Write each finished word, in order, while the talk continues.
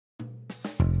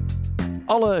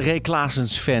alle Ray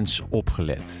Klaasens fans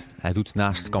opgelet. Hij doet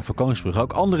naast Kamp van Koningsbrugge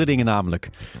ook andere dingen namelijk.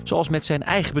 Zoals met zijn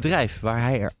eigen bedrijf, waar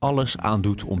hij er alles aan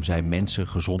doet om zijn mensen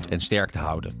gezond en sterk te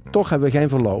houden. Toch hebben we geen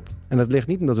verloop. En dat ligt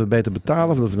niet omdat we beter betalen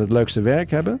of omdat we het leukste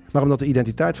werk hebben, maar omdat we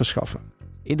identiteit verschaffen.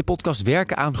 In de podcast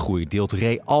Werken aan Groei deelt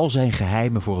Ray al zijn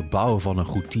geheimen voor het bouwen van een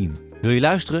goed team. Wil je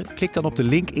luisteren? Klik dan op de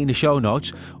link in de show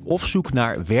notes of zoek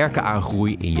naar Werken aan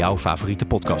Groei in jouw favoriete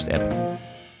podcast-app.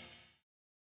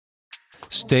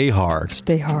 Stay hard.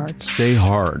 Stay hard. Stay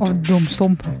hard. Of dom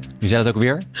stompen. Je zei dat ook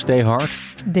weer? Stay hard.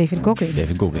 David Goggins.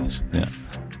 David Goggins, ja.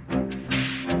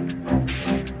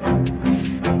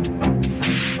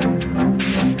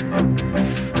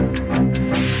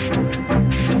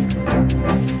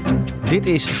 Dit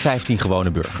is 15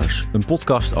 Gewone Burgers, een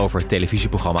podcast over het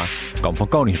televisieprogramma Kamp van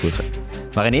Koningsbrugge.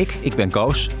 Waarin ik ben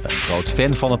Koos, een groot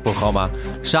fan van het programma,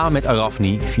 samen met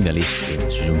Arafni, finalist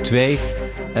in seizoen 2,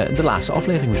 de laatste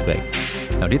aflevering bespreek.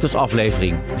 Nou, dit was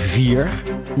aflevering 4.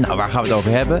 Nou, waar gaan we het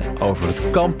over hebben? Over het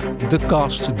kamp, de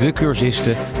cast, de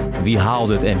cursisten, wie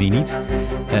haalde het en wie niet.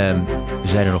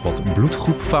 Zijn er nog wat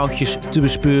bloedgroepfoutjes te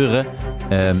bespeuren?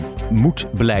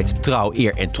 Moed, beleid, trouw,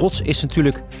 eer en trots is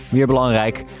natuurlijk weer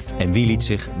belangrijk. En wie liet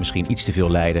zich misschien iets te veel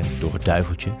leiden door het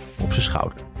duiveltje op zijn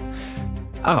schouder?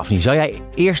 Arafni, zou jij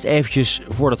eerst eventjes,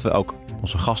 voordat we ook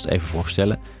onze gast even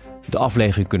voorstellen, de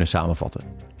aflevering kunnen samenvatten?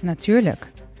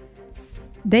 Natuurlijk.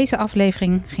 Deze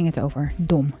aflevering ging het over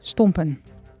dom stompen.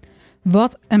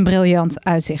 Wat een briljant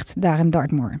uitzicht daar in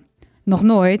Dartmoor. Nog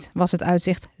nooit was het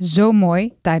uitzicht zo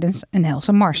mooi tijdens een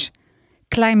helse mars.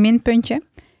 Klein minpuntje,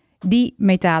 die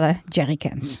metalen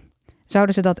jerrycans.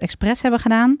 Zouden ze dat expres hebben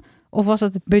gedaan of was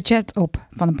het budget op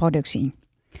van de productie?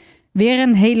 Weer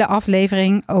een hele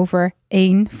aflevering over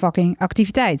één fucking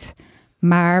activiteit.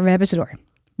 Maar we hebben ze door.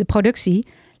 De productie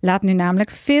laat nu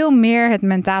namelijk veel meer het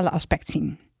mentale aspect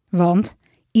zien. Want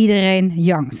iedereen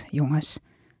jankt, jongens.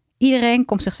 Iedereen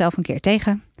komt zichzelf een keer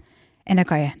tegen. En dan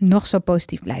kan je nog zo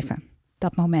positief blijven.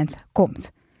 Dat moment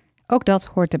komt. Ook dat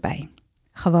hoort erbij.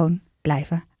 Gewoon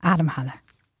blijven ademhalen.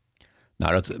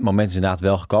 Nou, dat moment is inderdaad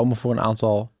wel gekomen voor een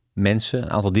aantal mensen,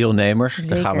 een aantal deelnemers. Zeker.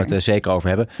 Daar gaan we het zeker over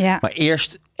hebben. Ja. Maar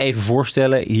eerst even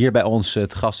voorstellen, hier bij ons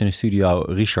te gast in de studio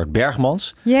Richard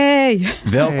Bergmans. Yay!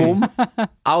 Welkom.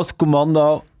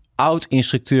 Oud-commando,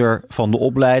 oud-instructeur van de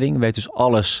opleiding. Weet dus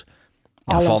alles.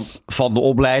 Ja, van de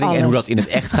opleiding Alles. En hoe dat in het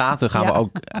echt gaat. Daar gaan we ook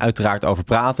uiteraard over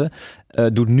praten.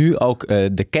 Doet nu ook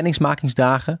de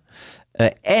kennismakingsdagen.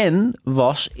 En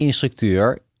was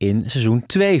instructeur in seizoen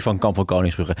 2 van Kamp van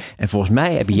Koningsbrugge. En volgens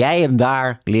mij heb jij hem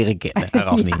daar leren kennen,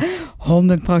 Arafni.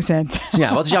 100%.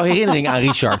 Ja, wat is jouw herinnering aan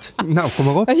Richard? Nou, kom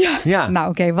maar op. Ja. Nou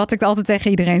oké, wat ik altijd tegen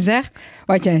iedereen zeg,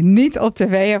 wat je niet op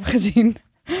tv hebt gezien,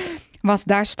 was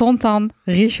daar stond dan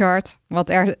Richard, wat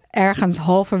ergens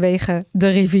halverwege de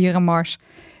rivierenmars.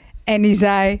 En die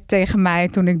zei tegen mij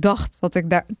toen ik dacht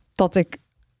dat ik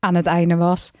aan het einde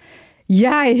was,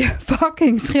 jij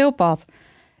fucking schildpad.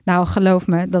 Nou, geloof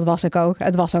me, dat was ik ook.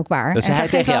 Het was ook waar. Dat zei hij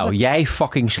tegen jou, altijd, jij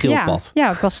fucking schildpad.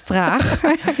 Ja, ik was traag.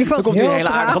 Ik was Dan komt hier een hele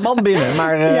traag. aardige man binnen.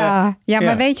 Maar,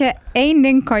 maar weet je, één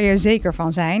ding kan je zeker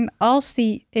van zijn. Als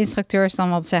die instructeurs dan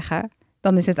wat zeggen,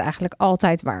 dan is het eigenlijk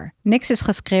altijd waar. Niks is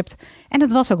gescript. En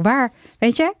dat was ook waar.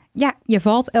 Weet je, ja, je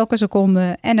valt elke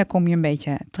seconde en dan kom je een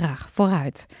beetje traag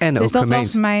vooruit. En dus ook dat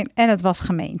gemeend. was en het was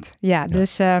gemeend. Ja.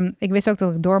 Dus ik wist ook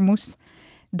dat ik door moest.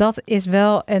 Dat is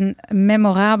wel een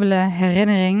memorabele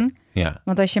herinnering. Ja.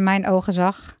 Want als je mijn ogen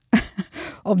zag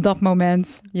op dat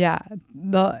moment,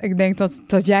 ik denk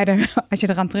dat jij er, als je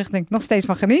eraan terugdenkt, nog steeds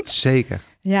van geniet. Zeker.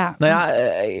 Ja. Nou ja,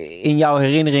 in jouw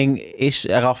herinnering is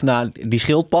eraf naar die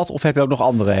schildpad of heb je ook nog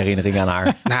andere herinneringen aan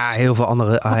haar? Nou, heel veel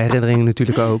andere herinneringen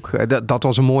natuurlijk ook. Dat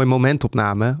was een mooie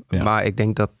momentopname. Ja. Maar ik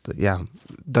denk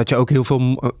dat je ook heel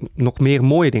veel nog meer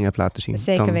mooie dingen hebt laten zien.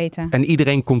 Zeker weten. En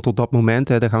iedereen komt tot dat moment,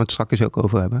 daar gaan we het straks ook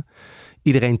over hebben.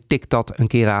 Iedereen tikt dat een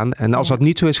keer aan. En als dat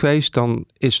niet zo is geweest, dan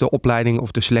is de opleiding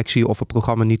of de selectie of het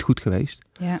programma niet goed geweest.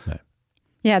 Ja, Nee.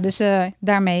 ja dus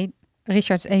daarmee,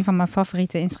 Richard is een van mijn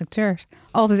favoriete instructeurs.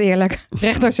 Altijd eerlijk,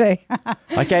 recht door zee.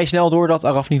 Had jij snel door dat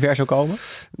Arafni ver zou komen?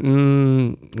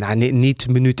 Niet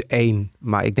minuut 1.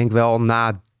 Maar ik denk wel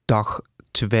na dag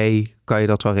 2 kan je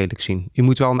dat wel redelijk zien. Je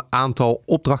moet wel een aantal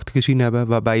opdrachten gezien hebben,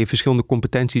 waarbij je verschillende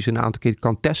competenties een aantal keer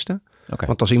kan testen. Okay.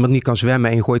 Want als iemand niet kan zwemmen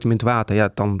en je gooit hem in het water,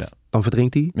 dan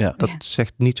verdrinkt hij. Ja. Dat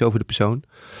zegt niets over de persoon.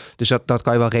 Dus dat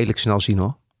kan je wel redelijk snel zien,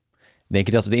 hoor. Denk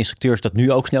je dat de instructeurs dat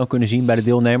nu ook snel kunnen zien bij de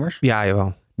deelnemers? Ja,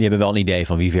 jawel. Die hebben wel een idee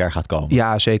van wie ver gaat komen.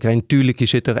 Ja, zeker. En natuurlijk, je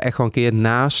zit er echt wel een keer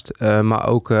naast. Maar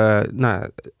ook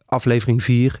aflevering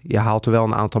 4, je haalt er wel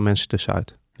een aantal mensen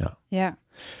tussenuit. Ja.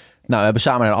 Nou, we hebben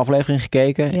samen naar de aflevering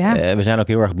gekeken. Ja. We zijn ook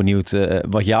heel erg benieuwd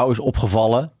wat jou is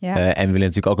opgevallen. Ja. En we willen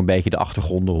natuurlijk ook een beetje de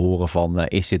achtergronden horen van...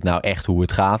 is dit nou echt hoe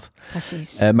het gaat?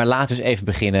 Precies. Maar laten we eens even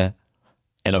beginnen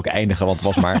en ook eindigen. Want het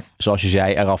was maar, zoals je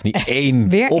zei, eraf niet één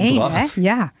weer opdracht. Één,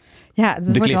 hè? Ja,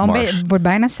 het wordt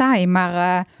bijna saai,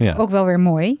 maar ook wel weer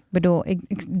mooi. Ik bedoel,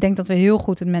 ik denk dat we heel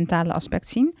goed het mentale aspect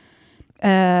zien.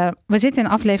 We zitten in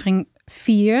aflevering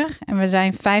 4 en we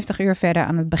zijn 50 uur verder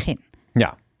aan het begin.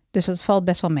 Ja. Dus dat valt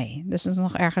best wel mee. Dus dat is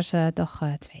nog ergens dag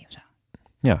 2 of zo.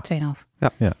 Ja. 2,5.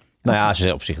 Ja. Nou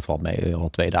ja, op zich het valt mee. Al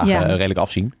 2 dagen redelijk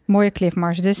afzien. Mooie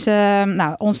Klifmars. Dus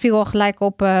ons viel al gelijk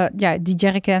op die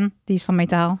jerrycan. Die is van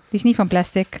metaal. Die is niet van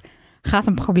plastic. Gaat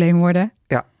een probleem worden.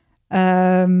 Ja.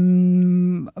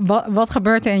 Wat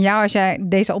gebeurt er in jou als jij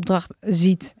deze opdracht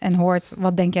ziet en hoort?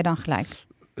 Wat denk jij dan gelijk?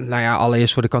 Nou ja,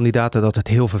 allereerst voor de kandidaten dat het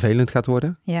heel vervelend gaat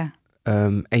worden. Ja.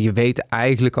 En je weet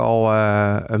eigenlijk al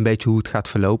een beetje hoe het gaat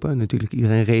verlopen. Natuurlijk,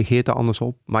 iedereen reageert er anders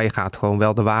op. Maar je gaat gewoon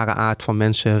wel de ware aard van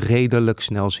mensen redelijk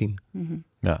snel zien. Mm-hmm.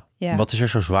 Ja. Wat is er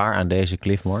zo zwaar aan deze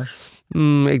Klifmars?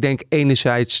 Ik denk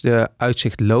enerzijds de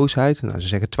uitzichtloosheid. Nou, ze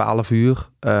zeggen 12 uur.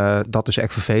 Dat is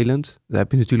echt vervelend. Daar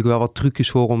heb je natuurlijk wel wat trucjes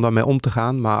voor om daarmee om te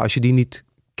gaan. Maar als je die niet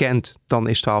kent, dan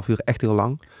is 12 uur echt heel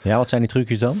lang. Ja, wat zijn die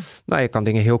trucjes dan? Nou, je kan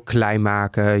dingen heel klein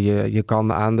maken. Je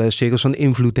kan aan de cirkels van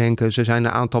invloed denken. Er zijn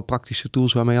een aantal praktische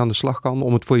tools waarmee je aan de slag kan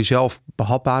om het voor jezelf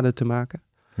behapbaarder te maken.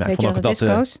 Ja, Weet je wat het is,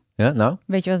 Koos? Ja, nou?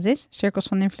 Weet je wat het is? Cirkels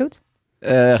van invloed?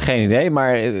 Geen idee,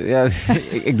 maar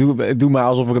ik doe maar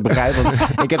alsof ik het begrijp. Want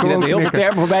ik heb er net heel veel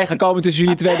termen voorbij gaan komen tussen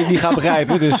jullie twee die ik niet ga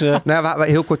begrijpen. Dus, Nou,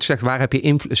 heel kort gezegd, waar heb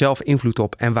je zelf invloed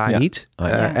op en waar niet?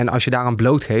 En als je daaraan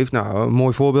blootgeeft, nou, een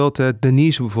mooi voorbeeld,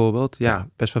 Denise bijvoorbeeld. Ja,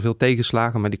 best wel veel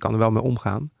tegenslagen, maar die kan er wel mee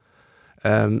omgaan.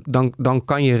 Dan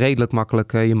kan je redelijk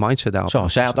makkelijk je mindset daarop. Zo,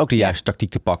 zij had ook de juiste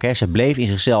tactiek te pakken. Hè? Ze bleef in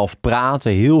zichzelf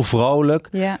praten, heel vrolijk.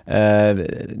 Ja.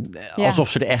 Alsof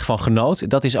ze er echt van genoot.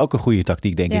 Dat is ook een goede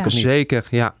tactiek, denk ik. Of niet? Zeker,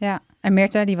 ja. En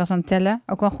Meerte, die was aan het tellen.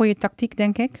 Ook wel een goede tactiek,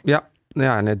 denk ik.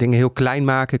 Ja, en dingen heel klein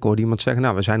maken. Ik hoorde iemand zeggen,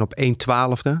 nou, we zijn op 1/12.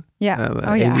 Ja.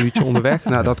 1 uurtje onderweg.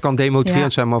 Nou, dat kan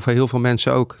demotiverend zijn, maar voor heel veel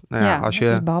mensen ook. Nou, het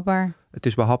is behapbaar. Het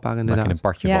is behapbaar, inderdaad. Maak je een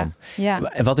partje van. Ja.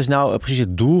 En wat is nou precies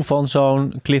het doel van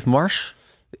zo'n Klifmars?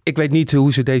 Ik weet niet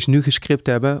hoe ze deze nu gescript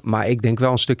hebben, maar ik denk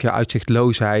wel een stukje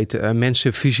uitzichtloosheid.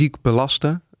 Mensen fysiek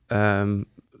belasten.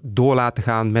 Door laten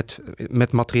gaan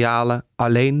met materialen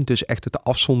alleen. Dus echt het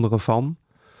afzonderen van.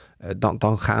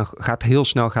 Dan gaat heel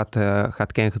snel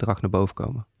gaat kerngedrag naar boven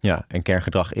komen. Ja, en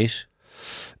kerngedrag is?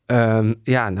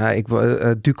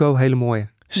 Duco, hele mooie.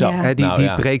 Zo. Ja.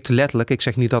 Die breekt letterlijk. Ik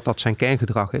zeg niet dat dat zijn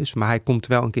kerngedrag is, maar hij komt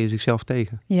wel een keer zichzelf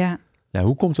tegen. Ja. Ja,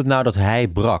 hoe komt het nou dat hij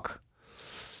brak?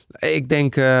 Ik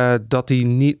denk dat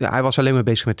hij was alleen maar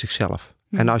bezig met zichzelf.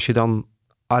 En als je dan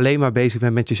alleen maar bezig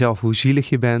bent met jezelf, hoe zielig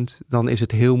je bent, dan is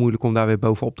het heel moeilijk om daar weer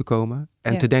bovenop te komen.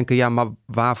 En te denken, ja, maar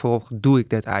waarvoor doe ik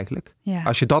dit eigenlijk? Ja.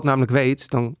 Als je dat namelijk weet,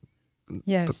 dan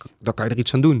kan je er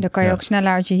iets aan doen. Dan kan je ook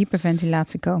sneller uit je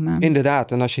hyperventilatie komen.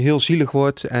 Inderdaad. En als je heel zielig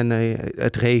wordt en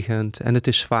het regent en het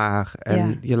is zwaar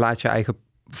en je laat je eigen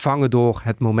vangen door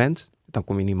het moment, dan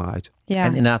kom je niet meer uit. Ja.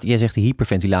 En inderdaad, jij zegt de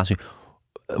hyperventilatie.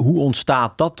 Hoe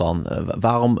ontstaat dat dan?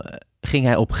 Waarom ging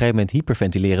hij op een gegeven moment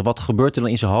hyperventileren? Wat gebeurt er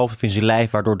dan in zijn hoofd of in zijn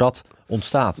lijf waardoor dat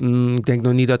ontstaat? Ik denk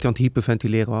nog niet dat hij aan het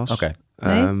hyperventileren was. Oké.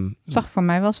 Het zag voor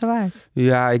mij wel zo uit.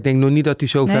 Ja, ik denk nog niet dat hij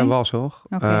zo ver was, hoor.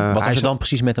 Okay. Wat was er dan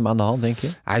precies met hem aan de hand, denk je?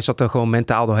 Hij zat er gewoon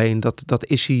mentaal doorheen. Dat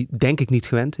is hij denk ik niet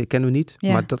gewend. Ik ken hem niet.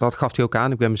 Ja. Maar dat gaf hij ook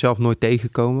aan. Ik ben mezelf nooit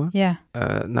tegengekomen. Ja.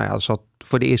 Als dat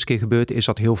voor de eerste keer gebeurt, is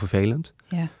dat heel vervelend.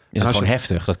 Ja. Is het gewoon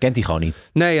heftig? Dat kent hij gewoon niet.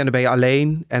 Nee, en dan ben je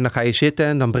alleen. En dan ga je zitten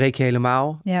en dan breek je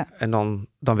helemaal. Ja. En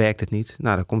dan werkt het niet.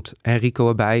 Nou, dan komt Enrico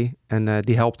erbij en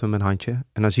die helpt hem een handje.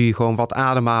 En dan zie je gewoon wat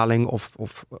ademhaling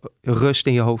of rust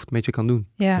in je hoofd met je kan doen.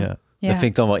 Ja. Ja. Dat vind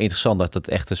ik dan wel interessant, dat het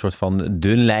echt een soort van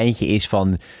dun lijntje is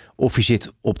van of je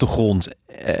zit op de grond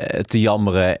te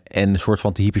jammeren en een soort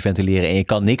van te hyperventileren en je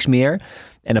kan niks meer.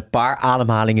 En een paar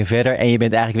ademhalingen verder en je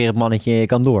bent eigenlijk weer het mannetje en je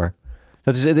kan door.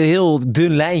 Dat is een heel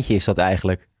dun lijntje is dat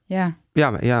eigenlijk. Ja.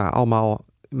 Ja, allemaal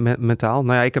mentaal.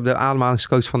 Nou ja, ik heb de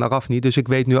ademhalingscoach van Araf niet, dus ik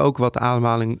weet nu ook wat de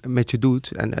ademhaling met je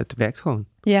doet. En het werkt gewoon.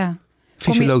 Ja.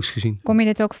 Fysiologisch gezien. Kom je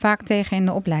dit ook vaak tegen in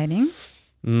de opleiding?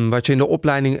 Wat je in de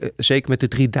opleiding, zeker met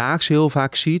de 3-daagse heel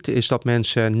vaak ziet, is dat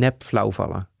mensen nep flauw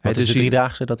vallen. Wat is de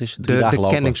 3-daagse? Dat is 3 dagen de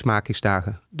lopen.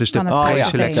 kennismakingsdagen. Dus de dat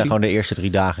zijn gewoon de eerste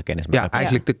 3 dagen kennismaken. Ja,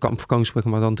 eigenlijk de kampvakantie,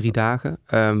 maar dan 3 dagen.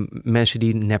 Mensen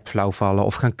die nep flauw vallen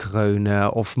of gaan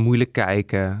kreunen of moeilijk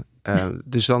kijken.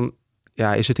 Dus dan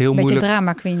is het heel moeilijk. Beetje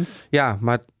drama queens. Ja,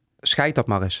 maar scheid dat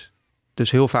maar eens.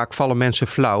 Dus heel vaak vallen mensen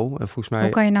flauw. Volgens mij, Hoe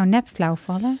kan je nou nep flauw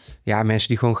vallen? ja, mensen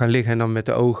die gewoon gaan liggen en dan met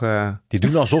de ogen... Die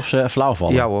doen alsof ze flauw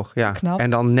vallen. Ja hoor, ja. Knap. En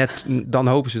dan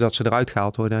hopen ze dat ze eruit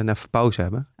gehaald worden en even pauze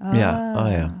hebben. Ja,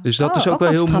 oh ja. Dus dat is ook ook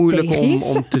wel wel heel moeilijk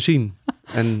strategisch. om te zien.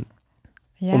 En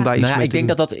Ja. om daar iets Nou ja, mee ik te denk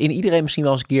doen. dat in iedereen misschien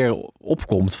wel eens een keer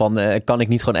opkomt. Van, kan ik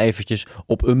niet gewoon eventjes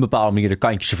op een bepaalde manier de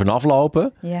kantjes ervan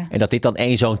aflopen? Ja. En dat dit dan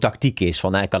één zo'n tactiek is.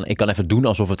 Van, ik kan even doen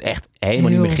alsof het echt helemaal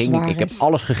niet Heel meer ging. zwaar Ik heb is.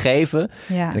 alles gegeven.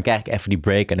 Ja. En dan krijg ik even die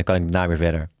break en dan kan ik daarna weer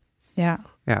verder. Ja.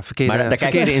 Ja, verkeerde, Maar daar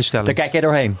verkeerde instelling. Daar kijk jij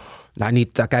doorheen. Nou,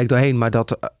 niet daar kijk ik doorheen, maar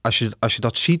dat, als je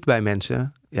dat ziet bij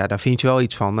mensen, ja, daar vind je wel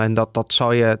iets van. En dat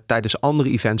zal je tijdens andere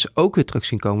events ook weer terug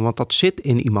zien komen, want dat zit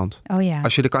in iemand. Oh ja.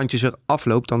 Als je de kantjes eraf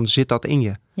loopt, dan zit dat in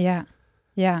je. Ja.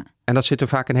 Ja. En dat zit er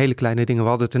vaak in hele kleine dingen. We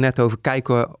hadden het er net over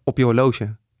kijken op je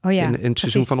horloge. Oh ja. In het seizoen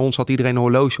precies. van ons had iedereen een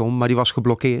horloge om, maar die was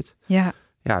geblokkeerd. Ja.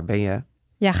 Ja, ben je...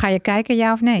 Ja, ga je kijken,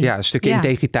 ja of nee? Ja, een stukje Ja,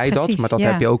 integriteit precies, dat, maar dat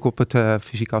ja. heb je ook op het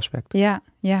fysieke aspect.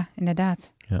 Ja,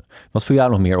 inderdaad. Wat viel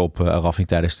jou nog meer op, Rafni,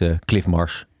 tijdens de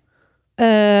Klifmars?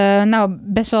 Nou,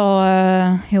 best wel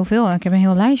heel veel. Ik heb een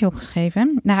heel lijstje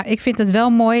opgeschreven. Nou, ik vind het wel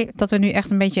mooi dat we nu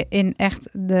echt een beetje in echt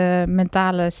de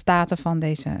mentale staten van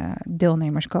deze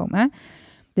deelnemers komen.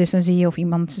 Dus dan zie je of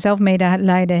iemand zelf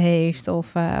medelijden heeft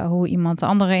of hoe iemand de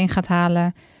anderen in gaat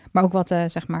halen. Maar ook wat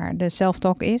zeg maar de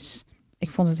self-talk is.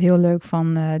 Ik vond het heel leuk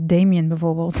van Damien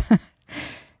bijvoorbeeld.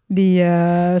 Die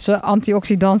zijn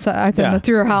antioxidanten uit de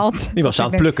natuur haalt. Die was aan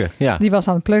het plukken. Ja. Die was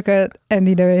aan het plukken en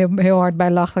die er heel hard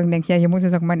bij lacht. En ik denk, ja, je moet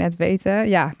het ook maar net weten.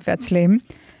 Ja, vet slim.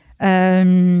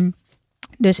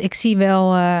 Dus ik zie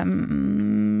wel...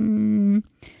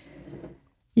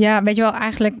 ja, weet je wel,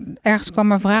 eigenlijk ergens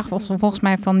kwam een vraag, of volgens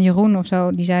mij van Jeroen of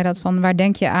zo, die zei dat van, waar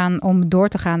denk je aan om door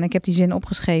te gaan? Ik heb die zin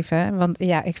opgeschreven, want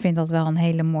ja, ik vind dat wel een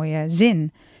hele mooie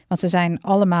zin. Want ze zijn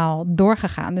allemaal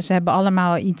doorgegaan. Dus ze hebben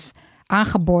allemaal iets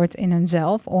aangeboord in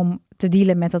hunzelf om te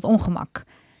dealen met dat ongemak.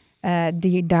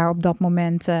 Die daar op dat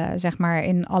moment zeg maar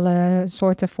in alle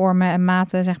soorten vormen en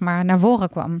maten zeg maar naar voren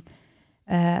kwam.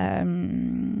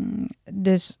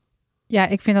 Dus ja,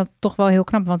 ik vind dat toch wel heel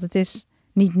knap, want het is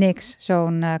niet niks,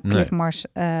 zo'n Klifmars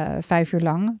 5 uur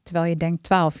lang. Terwijl je denkt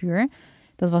 12 uur.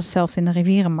 Dat was zelfs in de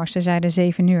rivierenmars. Ze zeiden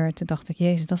 7 uur. Toen dacht ik,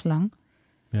 jezus, dat is lang.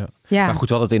 Ja. Maar goed,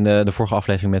 we hadden het in de vorige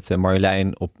aflevering met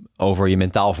Marjolein over je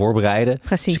mentaal voorbereiden.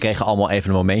 Precies. Ze kregen allemaal even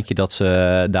een momentje dat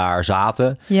ze daar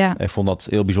zaten. Ja. Ik vond dat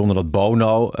heel bijzonder dat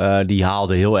Bono, die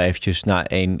haalde heel eventjes,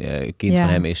 één kind van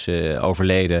hem is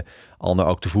overleden, ander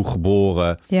ook te vroeg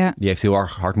geboren. Ja. Die heeft heel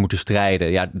erg hard moeten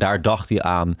strijden. Ja, daar dacht hij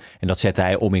aan en dat zette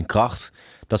hij om in kracht.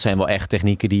 Dat zijn wel echt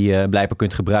technieken die je blijkbaar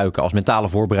kunt gebruiken als mentale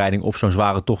voorbereiding op zo'n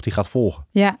zware tocht die gaat volgen.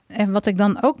 Ja, en wat ik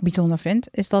dan ook bijzonder vind,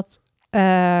 is dat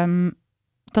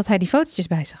hij die fotootjes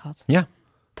bij zich had. Ja.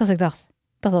 Dat ik dacht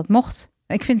dat dat mocht.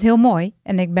 Ik vind het heel mooi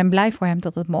en ik ben blij voor hem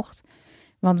dat het mocht.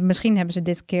 Want misschien hebben ze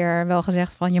dit keer wel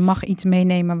gezegd van je mag iets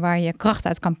meenemen waar je kracht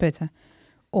uit kan putten.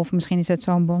 Of misschien is het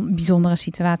zo'n bijzondere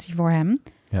situatie voor hem.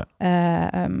 Ja.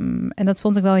 En dat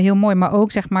vond ik wel heel mooi. Maar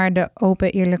ook zeg maar de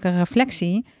open eerlijke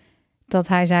reflectie. Dat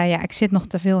hij zei, ja, ik zit nog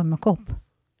te veel in mijn kop.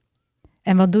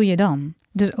 En wat doe je dan?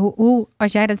 Dus hoe,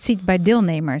 als jij dat ziet bij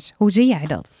deelnemers, hoe zie jij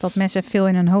dat? Dat mensen veel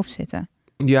in hun hoofd zitten?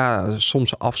 Ja,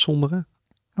 soms afzonderen.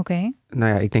 Oké.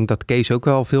 Nou ja, ik denk dat Kees ook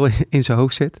wel veel in zijn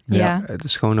hoofd zit. Ja. Het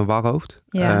is gewoon een warhoofd.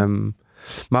 Ja.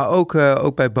 Maar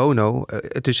ook bij Bono.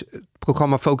 Het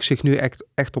programma focust zich nu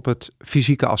echt op het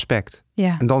fysieke aspect.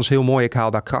 Ja. En dan is heel mooi, ik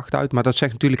haal daar kracht uit. Maar dat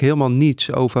zegt natuurlijk helemaal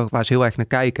niets over waar ze heel erg naar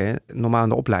kijken. Hè, normaal in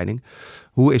de opleiding.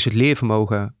 Hoe is het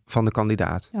leervermogen van de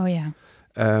kandidaat? Oh ja.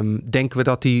 Denken we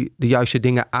dat hij de juiste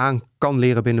dingen aan kan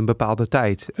leren binnen een bepaalde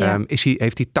tijd? Ja.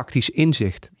 Heeft hij tactisch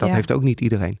inzicht? Dat heeft ook niet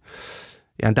iedereen.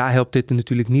 Ja, en daar helpt dit er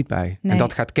natuurlijk niet bij. Nee. En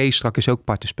dat gaat Kees straks ook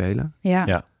parten spelen. Ja.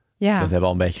 Ja. Ja. Dat hebben we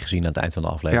al een beetje gezien aan het eind van de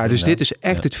aflevering. Ja, dus dit is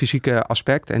echt het fysieke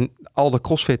aspect. En al de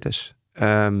crossfitters,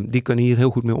 die kunnen hier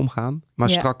heel goed mee omgaan. Maar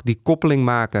strak die koppeling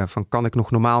maken van kan ik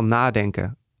nog normaal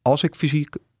nadenken als ik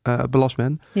fysiek belast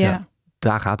ben? Ja.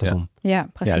 Daar gaat het om. Ja,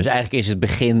 precies. Ja, dus eigenlijk is het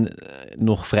begin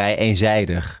nog vrij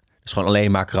eenzijdig. Het is gewoon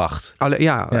alleen maar kracht.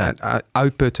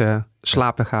 Uitputten,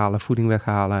 slaap weghalen, voeding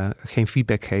weghalen, geen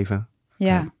feedback geven.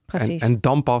 Ja, precies. En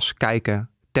dan pas kijken,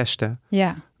 testen.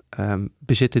 Ja.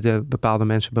 Bezitten de bepaalde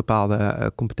mensen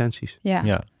bepaalde competenties?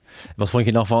 Ja. Wat vond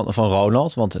je dan van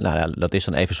Ronald? Want dat is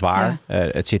dan even zwaar. Ja.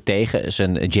 Het zit tegen.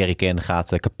 Zijn jerrycan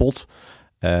gaat kapot.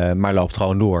 Maar loopt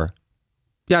gewoon door.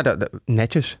 Ja,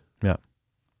 netjes.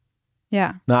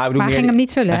 Ja. Nou, Maar hij ging hem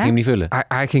niet vullen, Hij hè? ging hem niet vullen.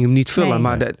 Hij ging hem niet vullen,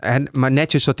 maar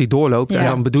netjes dat hij doorloopt. Ja. En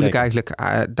dan bedoel Zeker. ik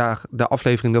eigenlijk, de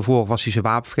aflevering daarvoor was hij zijn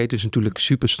wapen vergeten. Dus natuurlijk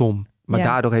super stom. Maar Ja.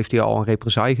 daardoor heeft hij al een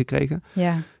represaille gekregen.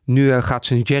 Ja. Nu gaat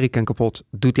zijn jerrycan kapot.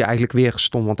 Doet hij eigenlijk weer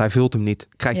stom, want hij vult hem niet.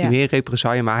 Krijgt hij weer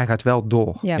represaille, maar hij gaat wel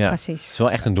door. Ja, precies. Het is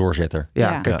wel echt een doorzetter.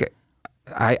 Ja. Kijk,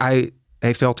 hij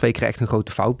heeft wel 2 keer echt een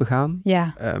grote fout begaan.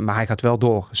 Ja. Maar hij gaat wel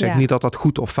door. Zeg niet dat dat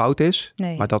goed of fout is.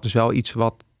 Nee. Maar dat is wel iets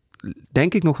wat,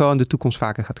 denk ik, nog wel in de toekomst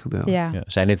vaker gaat gebeuren. Ja. Ja.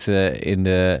 Zijn dit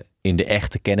in de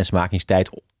echte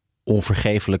kennismakingstijd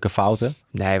onvergeeflijke fouten?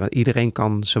 Nee, want iedereen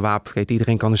kan zijn wapen vergeten.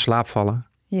 Iedereen kan in slaap vallen.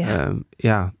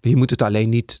 Ja. Je moet het alleen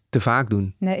niet te vaak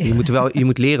doen. Nee. Je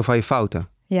moet leren van je fouten.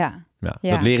 Ja. Ja,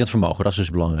 Ja. dat lerend vermogen, dat is dus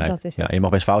belangrijk. Dat is ja, het. je mag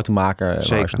best fouten maken, maar als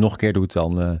je het nog een keer doet,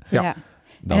 dan Ja.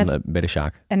 ben je de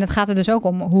sjaak. En het gaat er dus ook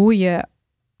om hoe je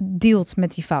dealt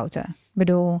met die fouten. Ik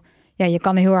bedoel, je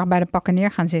kan heel erg bij de pakken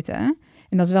neer gaan zitten.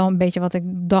 En dat is wel een beetje wat ik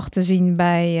dacht te zien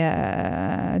bij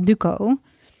Duco.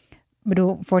 Ik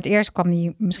bedoel, voor het eerst kwam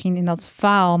hij misschien in dat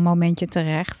faalmomentje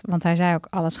terecht. Want hij zei ook,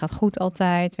 alles gaat goed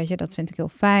altijd. Weet je, dat vind ik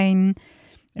heel fijn.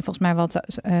 En volgens mij wat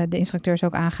de instructeurs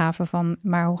ook aangaven van,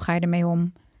 maar hoe ga je ermee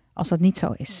om als dat niet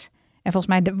zo is? En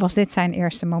volgens mij was dit zijn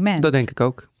eerste moment. Dat denk ik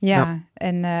ook. Ja.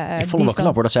 En, ik vond het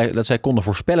wel knap hoor, dat zij konden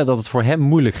voorspellen dat het voor hem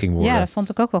moeilijk ging worden. Ja, dat vond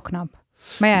ik ook wel knap.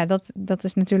 Maar ja, dat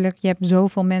is natuurlijk, je hebt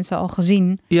zoveel mensen al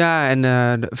gezien. Ja,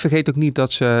 en vergeet ook niet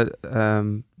dat ze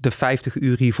de 50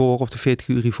 uur hiervoor of de 40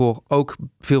 uur hiervoor ook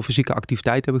veel fysieke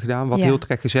activiteit hebben gedaan. Wat heel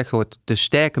terecht gezegd wordt, de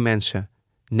sterke mensen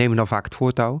nemen dan vaak het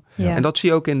voortouw. Ja. En dat zie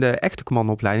je ook in de echte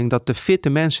commandoopleiding, dat de fitte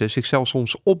mensen zichzelf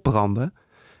soms opbranden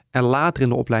en later in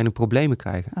de opleiding problemen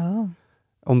krijgen. Oh.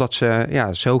 Omdat ze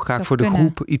zo graag Zo voor de kunnen.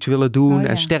 groep iets willen doen ja.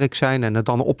 en sterk zijn en het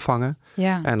dan opvangen.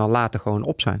 Ja. En dan later gewoon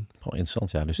op zijn. Gewoon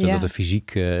interessant, ja. Dus dat de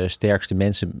fysiek sterkste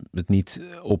mensen het niet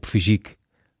op fysiek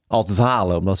altijd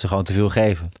halen, omdat ze gewoon te veel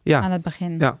geven. Ja. Aan het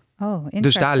begin. Ja. Oh,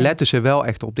 dus daar letten ze wel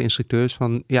echt op, de instructeurs.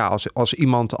 Van als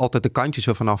iemand altijd de kantjes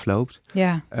ervan afloopt.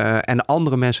 Ja. En de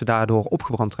andere mensen daardoor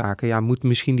opgebrand raken. Moet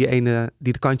misschien die ene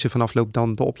die de kantjes ervan afloopt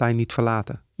dan de opleiding niet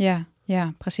verlaten.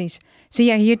 Ja, precies. Zie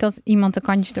jij hier dat iemand de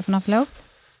kantjes ervan afloopt?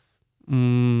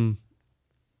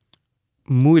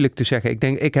 Moeilijk te zeggen.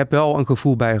 Ik heb wel een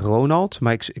gevoel bij Ronald.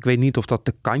 Maar ik weet niet of dat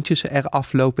de kantjes er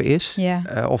aflopen is.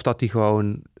 Ja. Of dat hij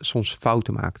gewoon soms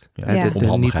fouten maakt.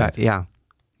 Onhandigheid.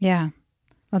 Ja.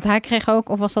 Want hij kreeg ook,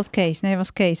 of was dat Kees? Nee, dat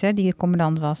was Kees, hè, die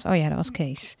commandant was. Oh ja, dat was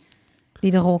Kees.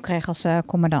 Die de rol kreeg als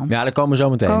commandant. Ja, daar komen we zo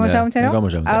meteen. Komen we zo meteen op?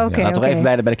 Laten we toch even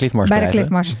bij de Klifmars bij blijven. De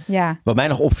Klifmars, ja. Wat mij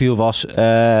nog opviel was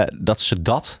dat ze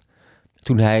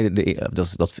toen hij,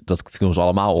 dat viel ons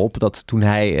allemaal op, dat toen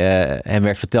hij hem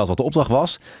werd verteld wat de opdracht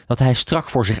was, dat hij strak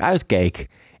voor zich uitkeek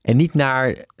en niet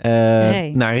naar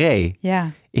Ray.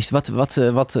 Ja. Wat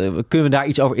kunnen we daar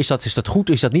iets over? Is dat goed?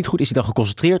 Is dat niet goed? Is hij dan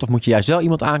geconcentreerd of moet je juist wel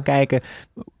iemand aankijken?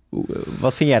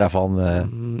 Wat vind jij daarvan,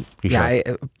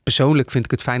 Richard? Persoonlijk vind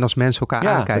ik het fijn als mensen elkaar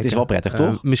aankijken. Het is wel prettig,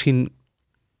 toch? Misschien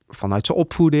vanuit zijn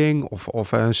opvoeding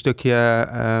of een stukje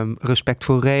respect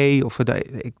voor Ray.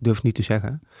 Ik durf niet te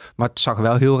zeggen. Maar het zag er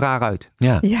wel heel raar uit.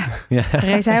 Ja.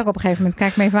 Ray zei ook op een gegeven moment,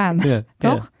 kijk me even aan. Ja.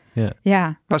 Toch?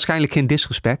 Ja. Waarschijnlijk geen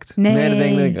disrespect. Nee, dat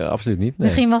denk ik absoluut niet. Nee.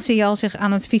 Misschien was hij al zich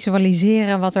aan het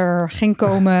visualiseren wat er ging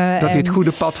komen. Dat hij het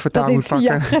goede pad vertaald moet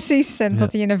pakken. Ja, precies. En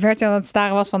dat hij in de verte aan het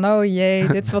staren was van, oh jee,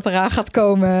 dit is wat eraan gaat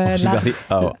komen. Misschien dacht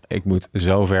hij, ik moet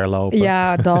zo ver lopen.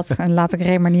 Ja, dat. En laat ik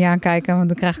Ray maar niet aankijken, want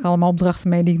dan krijg ik allemaal opdrachten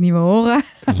mee die ik niet wil horen.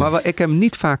 Maar ik heb hem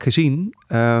niet vaak gezien,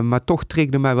 maar toch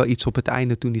triggerde mij wel iets op het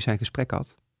einde toen hij zijn gesprek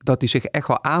had. Dat hij zich echt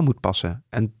wel aan moet passen.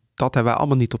 En dat hebben wij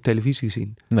allemaal niet op televisie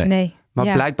gezien. Nee.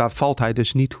 Maar blijkbaar valt hij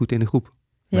dus niet goed in de groep.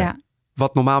 Ja. Nee.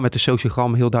 Wat normaal met de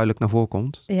sociogram heel duidelijk naar voren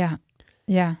komt. Ja,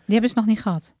 die hebben ze nog niet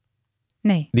gehad.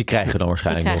 Nee. Die krijgen we dan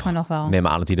waarschijnlijk nog. We nog wel. Neem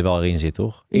aan dat hij er wel in zit,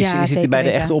 toch? Zit hij bij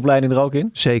de echte opleiding er ook in?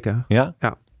 Zeker. Ja?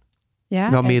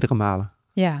 Ja, wel meerdere malen.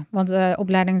 Ja, want de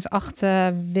opleiding is 8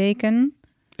 weken.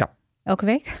 Ja. Elke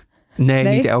week? Nee,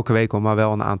 niet elke week, maar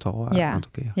wel een aantal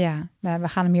keer. Ja, we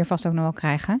gaan hem hier vast ook nog wel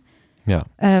krijgen. Ja.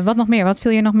 Wat nog meer? Wat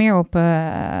viel je nog meer op,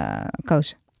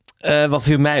 Koos? Wat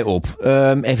viel mij op?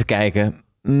 Even kijken.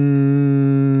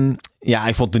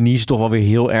 Ik vond Denise toch wel weer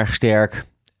heel erg sterk.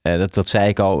 Dat zei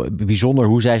ik al. Bijzonder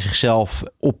hoe zij zichzelf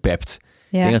oppept. Ja.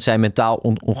 Ik denk dat zij mentaal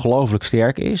ongelooflijk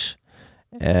sterk is.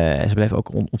 Ze bleef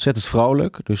ook ontzettend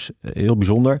vrolijk. Dus heel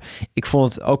bijzonder. Ik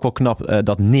vond het ook wel knap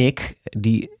dat Nick,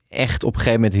 die echt op een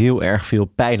gegeven moment heel erg veel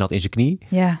pijn had in zijn knie.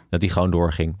 Ja. Dat hij gewoon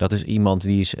doorging. Dat is iemand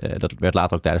die is, dat werd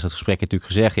later ook tijdens het gesprek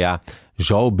natuurlijk gezegd.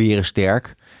 Zo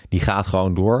berensterk. Die gaat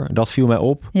gewoon door. Dat viel mij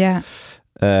op. Ja.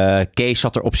 Kees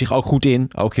zat er op zich ook goed in.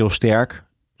 Ook heel sterk.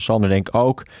 Sander denk ik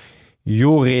ook.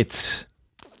 Jorrit.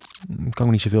 Kan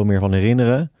me niet zoveel meer van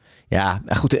herinneren. Ja,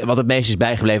 goed. Wat het meest is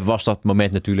bijgebleven was dat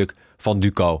moment natuurlijk van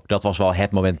Duco. Dat was wel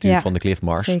het moment natuurlijk van de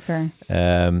Klifmars. Zeker.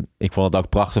 Ik vond het ook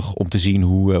prachtig om te zien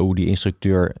hoe die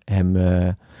instructeur hem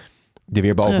er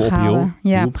weer bovenop terughalen.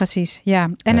 Ja, hielp. precies. Ja.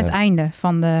 En het einde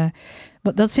van de...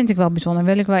 Dat vind ik wel bijzonder,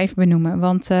 wil ik wel even benoemen.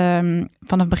 Want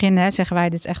vanaf het begin zeggen wij,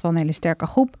 dit is echt wel een hele sterke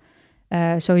groep.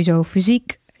 Sowieso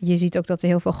fysiek. Je ziet ook dat er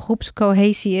heel veel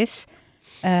groepscohesie is.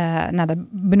 Dat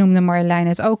benoemde Marjolein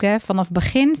het ook. Hè. Vanaf het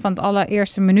begin, van het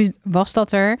allereerste minuut was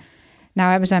dat er. Nou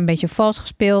hebben zij een beetje vals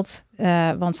gespeeld.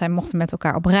 Want zij mochten met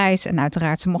elkaar op reis. En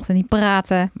uiteraard, ze mochten niet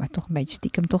praten. Maar toch een beetje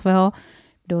stiekem toch wel.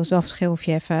 Ik bedoel, het is wel verschil of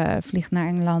je even vliegt naar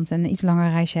Engeland... en een iets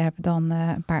langer reisje hebt dan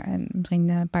misschien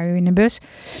een paar uur in de bus.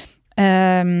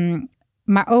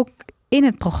 Maar ook in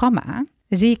het programma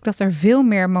zie ik dat er veel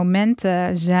meer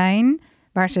momenten zijn...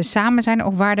 waar ze samen zijn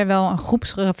of waar er wel een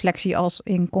groepsreflectie als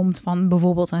in komt van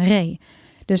bijvoorbeeld een ree.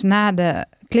 Dus na de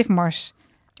Klifmars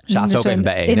zaten ze ook even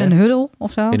bijeen, in een huddle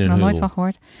of zo. Nog nooit van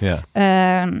gehoord.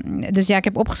 Ja. Dus ja, ik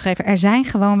heb opgeschreven, er zijn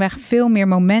gewoonweg veel meer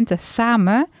momenten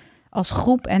samen als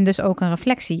groep en dus ook een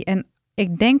reflectie. En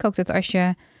ik denk ook dat als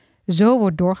je zo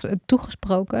wordt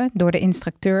toegesproken door de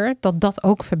instructeur, dat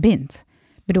ook verbindt.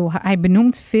 Ik bedoel, hij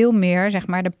benoemt veel meer, zeg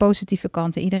maar, de positieve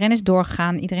kanten. Iedereen is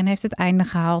doorgegaan, iedereen heeft het einde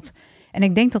gehaald. En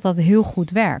ik denk dat dat heel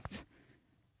goed werkt.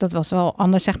 Dat was wel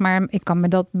anders, zeg maar. Ik kan me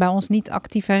dat bij ons niet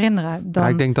actief herinneren. Dan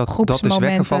ik denk dat is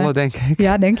weggevallen, denk ik.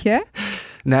 Ja, denk je?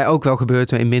 Nee, ook wel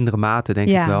gebeurt in mindere mate, denk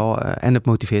ik wel. En het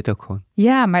motiveert ook gewoon.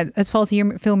 Ja, maar het valt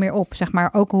hier veel meer op. Zeg maar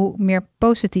ook hoe meer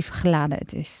positief geladen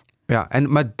het is. Ja,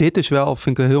 maar dit is wel,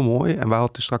 vind ik heel mooi. En we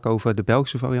hadden het straks over de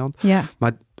Belgische variant. Ja.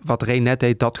 Maar wat Ray net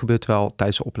deed, dat gebeurt wel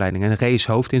tijdens de opleiding. En Ray is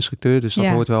hoofdinstructeur, dus dat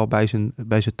hoort wel bij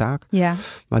zijn taak. Ja.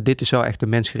 Maar dit is wel echt een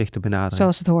mensgerichte benadering.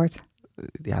 Zoals het hoort.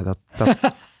 Ja, dat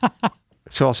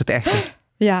zoals het echt is.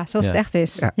 Ja, zoals het echt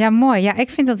is. Ja, mooi. Ja, ik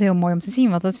vind dat heel mooi om te zien.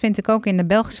 Want dat vind ik ook in de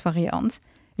Belgische variant.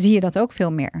 Zie je dat ook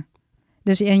veel meer.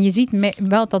 Dus en je ziet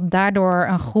wel dat daardoor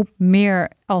een groep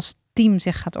meer als team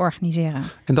zich gaat organiseren.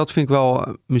 En dat vind ik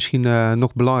wel misschien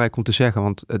nog belangrijk om te zeggen.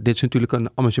 Want dit is natuurlijk een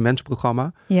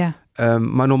amusementsprogramma. Ja.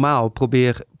 Maar normaal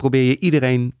probeer je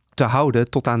iedereen te houden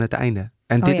tot aan het einde.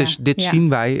 En dit zien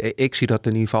wij, ik zie dat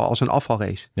in ieder geval als een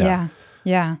afvalrace.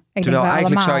 Ja. Terwijl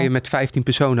eigenlijk zou je met 15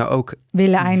 personen ook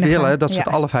willen dat ze het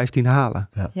alle 15 halen.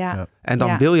 Ja. En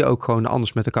dan wil je ook gewoon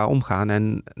anders met elkaar omgaan.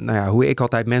 En hoe ik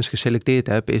altijd mensen geselecteerd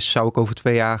heb, is zou ik over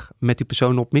 2 jaar met die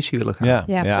persoon op missie willen gaan.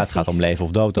 Ja, het gaat om leven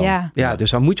of dood dan. Ja, dus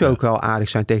dan moet je ook wel aardig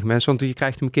zijn tegen mensen, want je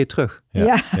krijgt hem een keer terug.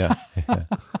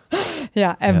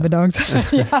 Ja, en bedankt.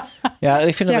 Ja,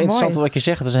 ik vind het interessant wat je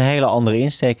zegt. Het is een hele andere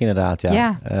insteek inderdaad.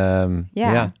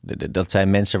 Dat zijn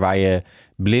mensen waar je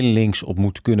blindelings op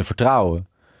moet kunnen vertrouwen.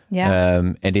 Ja.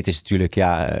 En dit is natuurlijk,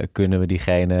 kunnen we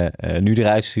diegene nu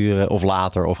eruit sturen of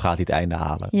later of gaat hij het einde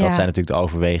halen? Ja. Dat zijn natuurlijk de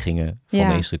overwegingen van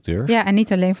de instructeurs. Ja, en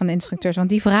niet alleen van de instructeurs, want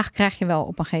die vraag krijg je wel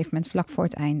op een gegeven moment vlak voor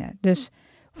het einde. Dus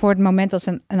voor het moment dat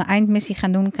ze een eindmissie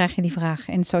gaan doen, krijg je die vraag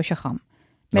in het sociogram.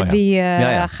 Met wie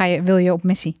wil je op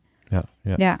missie?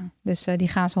 Ja, dus die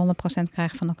gaan ze 100%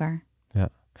 krijgen van elkaar. Ja.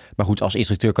 Maar goed, als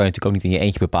instructeur kan je natuurlijk ook niet in je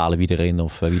eentje bepalen wie erin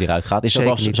of wie eruit gaat. Is het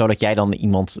ook wel zo dat jij dan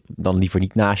iemand dan liever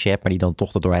niet naast je hebt, maar die dan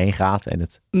toch er doorheen gaat? En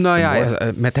het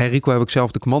met Henrico heb ik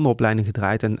zelf de commandoopleiding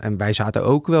gedraaid. En wij zaten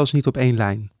ook wel eens niet op 1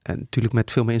 lijn. En natuurlijk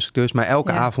met veel meer instructeurs. Maar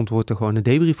elke avond wordt er gewoon een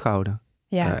debrief gehouden.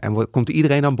 Ja. En komt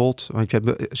iedereen aan bod. Want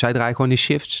zij draaien gewoon in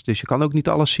shifts. Dus je kan ook niet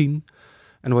alles zien.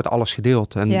 En er wordt alles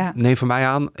gedeeld. En neem van mij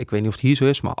aan, ik weet niet of het hier zo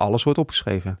is, maar alles wordt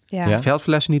opgeschreven.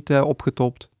 Veldfles niet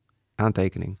opgetopt,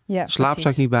 aantekening.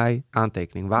 Slaapzak niet bij,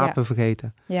 aantekening. Wapen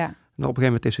vergeten. Ja. En op een gegeven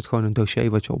moment is het gewoon een dossier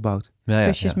wat je opbouwt.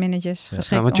 Plusjes, minnetjes,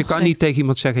 geschikt, want je kan niet tegen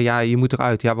iemand zeggen, je moet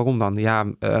eruit. Ja, waarom dan? Ja,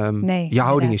 je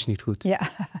houding is niet goed.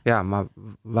 Ja, maar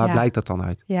waar blijkt dat dan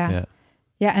uit? Ja,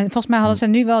 en volgens mij hadden ze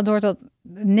nu wel door dat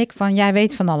Nick van, jij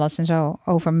weet van alles en zo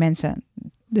over mensen.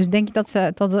 Dus denk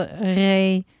je dat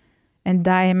Ray en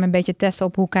daar hem een beetje testen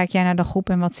op hoe kijk jij naar de groep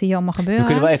en wat zie je allemaal gebeuren? We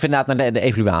kunnen wel even naar de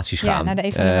evaluaties gaan. Naar de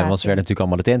evaluatie. Want ze werden natuurlijk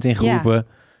allemaal de tent ingeroepen.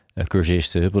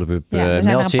 Cursisten, er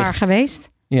zijn er een paar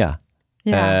geweest. Ja.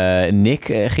 Nick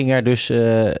ging er dus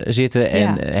zitten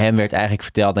en hem werd eigenlijk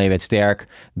verteld, je bent sterk,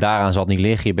 daaraan zal het niet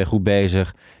liggen, je bent goed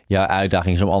bezig. Jouw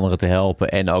uitdaging is om anderen te helpen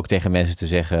en ook tegen mensen te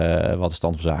zeggen wat de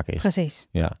stand van zaken is. Precies.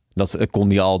 Ja, dat kon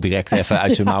hij al direct even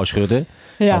uit zijn mouw schudden.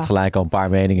 Had gelijk al een paar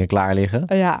meningen klaar liggen.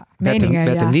 Ja, werd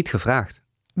hem niet gevraagd.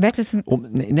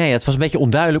 Nee, het was een beetje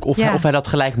onduidelijk of hij dat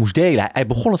gelijk moest delen. Hij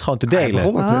begon het gewoon te delen.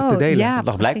 Hij begon het te delen. Ja, dat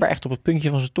lag blijkbaar echt op het puntje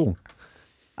van zijn tong.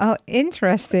 Oh,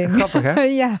 interesting. Grappig, hè?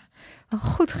 Ja.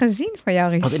 Goed gezien van jou,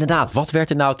 Ries. Want inderdaad, wat werd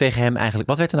er nou tegen hem eigenlijk?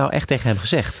 Wat werd er nou echt tegen hem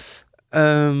gezegd?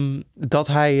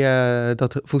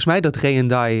 Volgens mij dat Ray en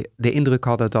Dai de indruk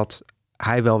hadden dat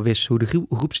hij wel wist hoe de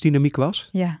groepsdynamiek was.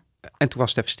 Ja. En toen was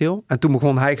het even stil. En toen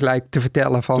begon hij gelijk te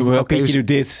vertellen van... Pietje doet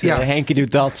dit, Henkie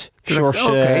doet dat.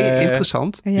 George,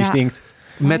 interessant. Distinct.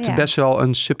 Met best wel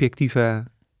een subjectieve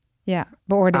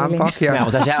beoordeling. aanpak. Ja.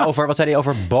 Want hij zei wat zei hij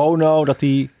over Bono? Dat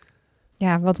hij...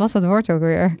 Ja, wat was dat woord ook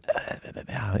weer?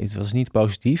 Het was niet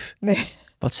positief. Nee.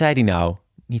 Wat zei hij nou?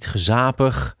 Niet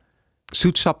gezapig.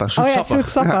 Zoetsappig.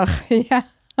 Zoetsappig. Ja.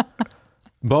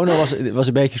 Bono was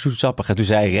een beetje zoetsappig. En toen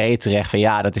zei Ray terecht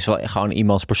van dat is wel gewoon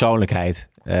iemands persoonlijkheid.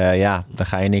 Daar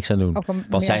ga je niks aan doen.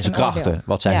 Wat zijn zijn krachten? Oordeel.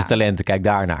 Wat zijn zijn talenten? Kijk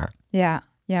daarnaar. Ja,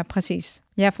 precies.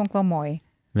 Ja, vond ik wel mooi.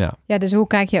 Ja, dus hoe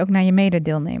kijk je ook naar je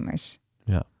mededeelnemers?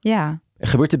 Ja.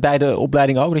 Gebeurt het bij de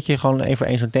opleiding ook? Dat je gewoon één voor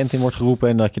één zo'n tent in wordt geroepen...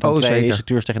 en dat je dan 2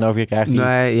 instructeurs tegenover je krijgt?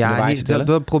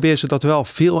 Dan proberen ze dat wel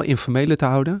veel informeler te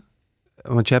houden.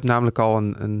 Want je hebt namelijk al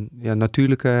een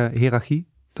natuurlijke hiërarchie.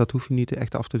 Dat hoef je niet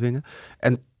echt af te dwingen.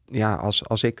 En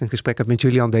als ik een gesprek heb met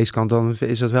jullie aan deze kant... dan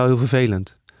is dat wel heel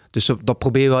vervelend. Dus dat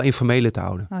probeer je wel informeler te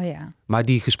houden. Oh ja. Maar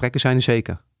die gesprekken zijn er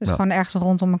zeker. Dus gewoon ergens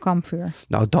rondom een kampvuur?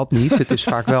 Nou, dat niet. Het is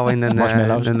vaak wel in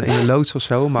een loods of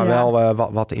zo. Maar wel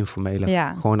wat informeler.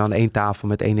 Ja. Gewoon aan 1 tafel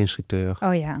met 1 instructeur.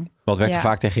 Oh ja. Wat werd er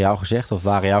vaak tegen jou gezegd? Of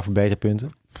waren jouw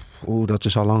verbeterpunten? Dat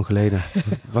is al lang geleden.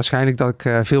 Waarschijnlijk dat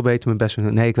ik veel beter mijn best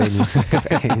ben. Nee, ik weet niet. Ik heb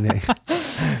echt geen idee.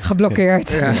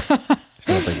 Geblokkeerd. Ja.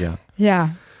 Snap ik, Ja.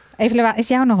 Is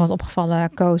jou nog wat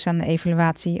opgevallen, Koos, aan de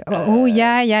evaluatie?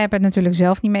 Jij hebt het natuurlijk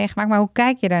zelf niet meegemaakt, maar hoe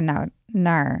kijk je daar nou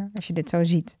naar als je dit zo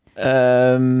ziet?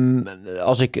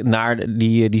 Als ik naar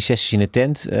die sessies in de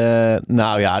tent...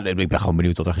 ik ben gewoon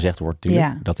benieuwd wat er gezegd wordt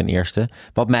natuurlijk. Ja. Dat ten eerste.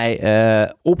 Wat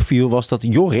mij opviel was dat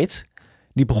Jorrit,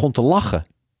 die begon te lachen.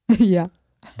 Ja.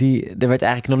 Er werd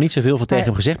eigenlijk nog niet zoveel van tegen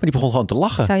hem gezegd, maar die begon gewoon te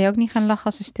lachen. Zou je ook niet gaan lachen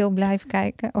als ze stil blijven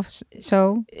kijken? Of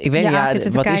zo? Ik weet niet,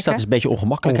 wat kijken? Is dat? Het is een beetje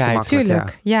ongemakkelijkheid.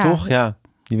 Tuurlijk, ja. Toch? Ja.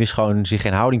 Die wist gewoon zich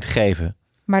geen houding te geven.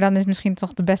 Maar dan is misschien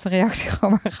toch de beste reactie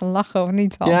gewoon maar gaan lachen of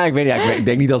niet? Al? Ja, ik weet niet. Ik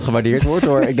denk niet dat het gewaardeerd wordt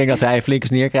hoor. Ik denk dat hij flink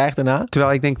eens neerkrijgt daarna.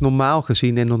 Terwijl ik denk normaal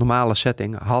gezien in een normale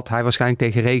setting had hij waarschijnlijk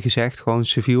tegen Ray gezegd, gewoon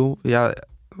civiel,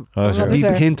 wie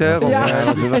begint er?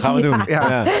 Wat gaan we doen?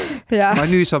 Ja. Maar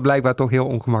nu is dat blijkbaar toch heel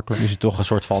ongemakkelijk. Nu is het toch een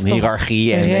soort van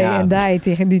hiërarchie.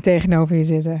 En die tegenover je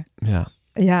zitten.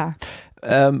 Ja.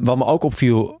 Wat me ook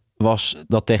opviel was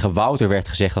dat tegen Wouter werd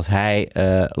gezegd dat hij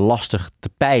lastig te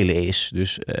peilen is.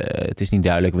 Dus het is niet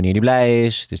duidelijk wanneer hij blij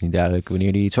is. Het is niet duidelijk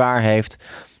wanneer hij het zwaar heeft.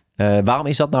 Waarom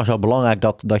is dat nou zo belangrijk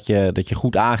dat je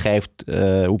goed aangeeft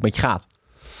hoe het met je gaat?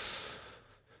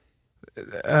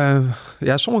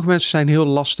 Sommige mensen zijn heel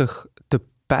lastig te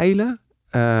peilen.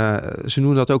 Ze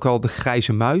noemen dat ook al de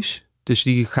grijze muis. Dus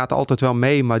die gaat altijd wel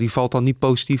mee, maar die valt dan niet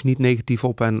positief, niet negatief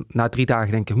op. En na 3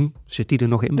 dagen denk je, zit die er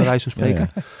nog in, bij wijze van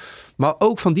spreken? Ja. Maar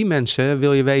ook van die mensen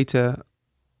wil je weten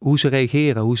hoe ze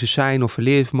reageren, hoe ze zijn, of ze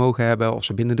leervermogen hebben, of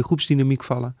ze binnen de groepsdynamiek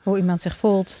vallen. Hoe iemand zich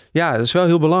voelt. Ja, dat is wel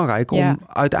heel belangrijk om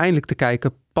uiteindelijk te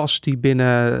kijken, past die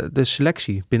binnen de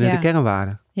selectie, binnen de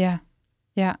kernwaarden? Ja,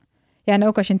 en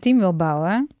ook als je een team wil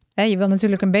bouwen, je wil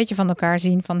natuurlijk een beetje van elkaar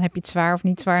zien van heb je het zwaar of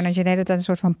niet zwaar. En als je de hele tijd een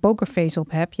soort van pokerface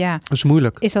op hebt, dat is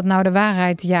moeilijk. Is dat nou de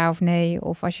waarheid, ja of nee?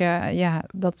 Of als je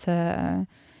dat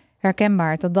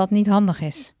herkenbaar, dat niet handig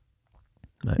is.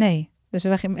 Nee. Dus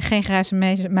geen grijze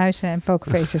muizen en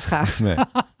pokerfaces graag. Nee.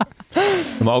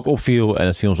 Wat me ook opviel, en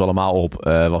het viel ons allemaal op,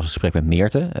 was het gesprek met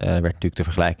Meerte. Er werd natuurlijk de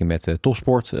vergelijking met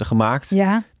topsport gemaakt.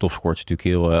 Ja. Topsport is natuurlijk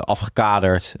heel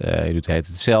afgekaderd. Je doet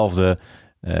hetzelfde.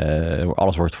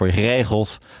 Alles wordt voor je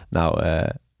geregeld.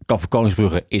 Kamp van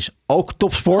Koningsbrugge is ook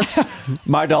topsport.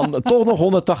 Maar dan toch nog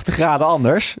 180 graden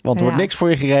anders. Want er wordt niks voor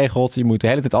je geregeld. Je moet de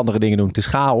hele tijd andere dingen doen. Het is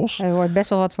chaos. Er wordt best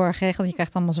wel wat voor geregeld. Je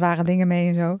krijgt allemaal zware dingen mee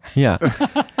en zo. Ja.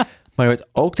 Maar er werd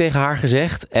ook tegen haar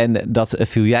gezegd, en dat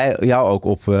viel jou ook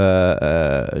op,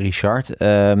 Richard,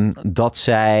 dat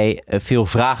zij veel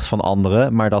vraagt van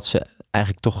anderen, maar dat ze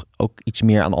eigenlijk toch ook iets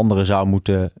meer aan anderen zou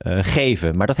moeten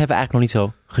geven. Maar dat hebben we eigenlijk nog niet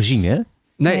zo gezien, hè?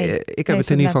 Nee, ik heb het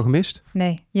in ieder geval gemist.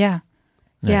 Nee, ja,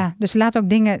 dus ze laten ook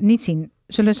dingen niet zien.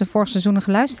 Zullen ze vorig seizoen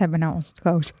geluisterd hebben naar ons,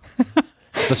 Koos?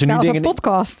 Dat ze nu als een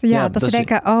podcast. Dat ze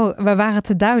denken, we waren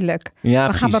te duidelijk. Ja,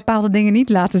 we gaan bepaalde dingen niet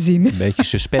laten zien. Een beetje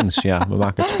suspense, we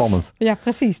maken het spannend. Ja,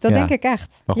 precies. Dat denk ik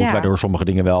echt. Maar goed, waardoor sommige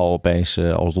dingen wel opeens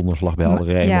als donderslag bij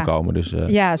heldere hemel komen. Dus,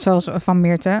 Ja, zoals van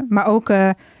Meerte. Maar ook,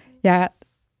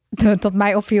 dat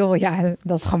mij opviel,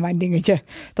 dat is gewoon mijn dingetje.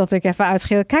 Dat ik even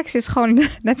uitschil. Kijk, ze is gewoon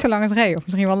net zo lang als Ray. Of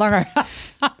misschien wel langer.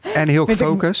 En heel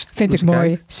gefocust. Vind ik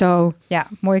mooi. Zo,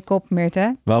 mooie kop,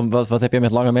 Meerte. Wat heb je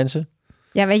met lange mensen?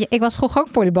 Ja, weet je, ik was vroeger ook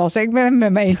volleybal. Ik ben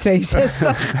met mijn 1,62.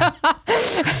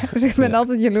 Dus ik ben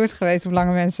altijd jaloers geweest op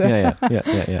lange mensen. Ja.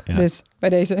 Dus bij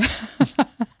deze.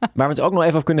 Waar we het ook nog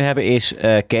even over kunnen hebben is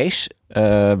Kees.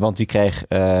 Want die kreeg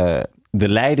de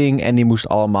leiding en die moest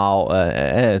allemaal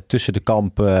tussen de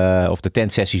kamp of de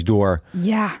tentsessies door.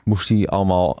 Ja. Moest hij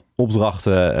allemaal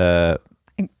opdrachten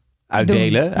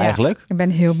uitdelen eigenlijk. Ik ben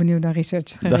heel benieuwd naar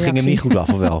Richard's reactie. Dat ging hem niet goed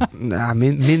af, of wel? Nou,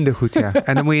 minder goed, ja.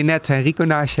 En dan moet je net Henrico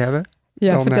naast je hebben.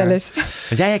 Ja, dan, vertel eens.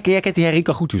 Want jij kent die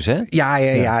Henrico goed dus, hè?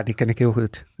 Ja, die ken ik heel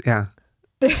goed. Ja.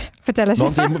 Vertel eens.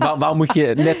 Want waarom moet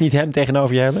je net niet hem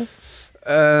tegenover je hebben?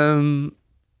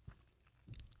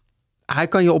 Hij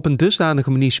kan je op een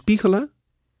dusdanige manier spiegelen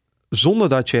zonder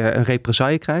dat je een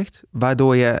represaille krijgt,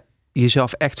 waardoor je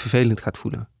jezelf echt vervelend gaat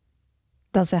voelen.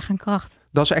 Dat is echt een kracht.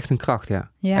 Dat is echt een kracht,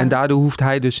 ja. Ja. En daardoor hoeft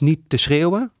hij dus niet te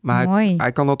schreeuwen, maar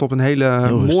hij kan dat op een hele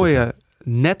Heel mooie,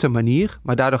 nette manier,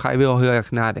 maar daardoor ga je wel heel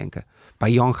erg nadenken.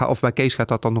 Bij Jan of bij Kees gaat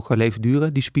dat dan nog wel even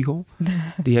duren, die spiegel.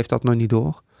 Die heeft dat nog niet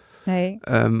door. Nee.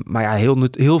 Maar ja,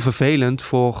 heel vervelend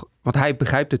want hij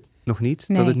begrijpt het nog niet,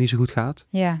 dat het niet zo goed gaat.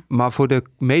 Ja. Maar voor de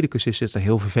medicus is het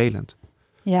heel vervelend.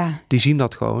 Ja. Die zien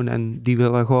dat gewoon en die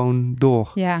willen gewoon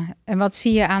door. Ja, en wat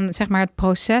zie je aan zeg maar het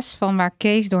proces van waar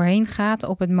Kees doorheen gaat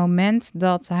op het moment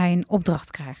dat hij een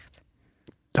opdracht krijgt?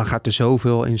 Dan gaat er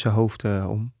zoveel in zijn hoofd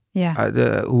om. Ja.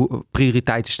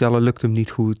 Prioriteiten stellen lukt hem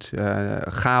niet goed.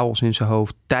 Chaos in zijn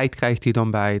hoofd. Tijd krijgt hij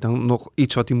dan bij. Dan nog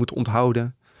iets wat hij moet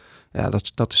onthouden. Ja,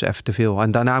 dat is even te veel.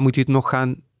 En daarna moet hij het nog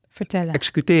gaan vertellen.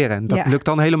 Executeren. En dat lukt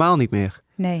dan helemaal niet meer.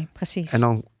 Nee, precies. En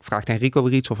dan vraagt Henrico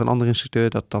weer iets of een andere instructeur.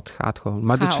 Dat gaat gewoon.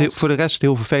 Maar Chaos. dat is voor de rest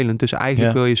heel vervelend. Dus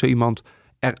eigenlijk wil je zo iemand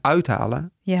eruit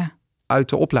halen. Ja. Uit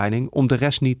de opleiding. Om de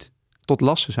rest niet tot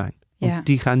last te zijn. Want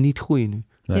die gaan niet groeien nu.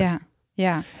 Nee. Ja.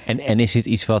 Ja. En is dit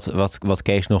iets wat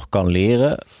Kees nog kan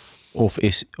leren?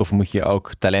 Of moet je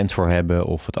ook talent voor hebben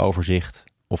of het overzicht?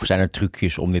 Of zijn er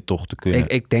trucjes om dit toch te kunnen?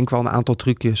 Ik denk wel een aantal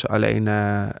trucjes. Alleen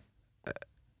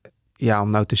om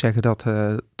nou te zeggen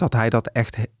dat hij dat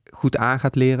echt goed aan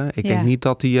gaat leren. Ik denk niet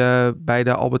dat hij bij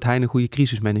de Albert Heijn een goede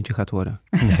crisismanager gaat worden.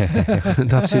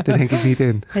 Dat zit er denk ik niet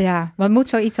in. Ja, wat moet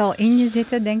zoiets al in je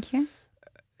zitten, denk je?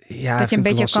 Ja, dat je een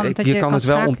beetje kan, dat je kan het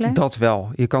schakelen? Dat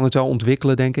wel. Je kan het wel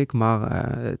ontwikkelen, denk ik. Maar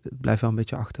het blijft wel een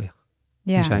beetje achter.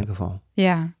 In zijn geval.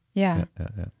 Ja.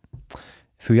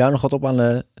 Viel jou nog wat op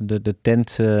aan de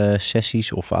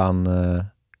tentsessies of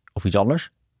of iets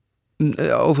anders?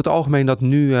 Over het algemeen dat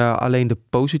nu alleen de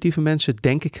positieve mensen,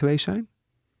 denk ik, geweest zijn.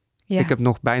 Ja. Ik heb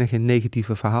nog bijna geen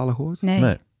negatieve verhalen gehoord.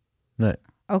 Nee.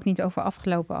 Ook niet over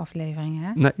afgelopen afleveringen,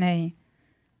 hè?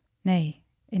 Nee,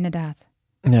 inderdaad.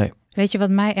 Nee. Weet je wat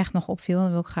mij echt nog opviel? Dat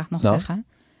wil ik graag nog zeggen.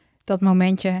 Dat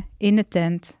momentje in de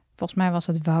tent. Volgens mij was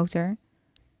het Wouter.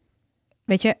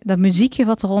 Weet je, dat muziekje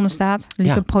wat eronder staat,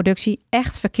 lieve productie,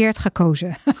 echt verkeerd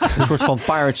gekozen. Een soort van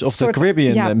Pirates of the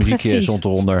Caribbean muziekje stond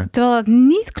eronder. Terwijl het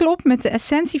niet klopt met de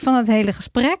essentie van het hele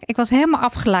gesprek. Ik was helemaal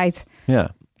afgeleid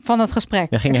van het gesprek.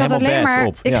 Je ging helemaal bad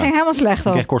op. Ik ging helemaal slecht op.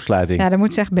 Ik kreeg kortsluiting. Ja, dat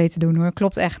moet ze echt beter doen hoor.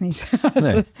 Klopt echt niet.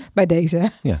 Nee. Bij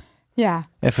deze. Ja.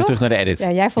 Even terug naar de edit.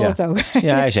 Ja, jij vond het ook.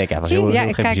 Ja, zeker.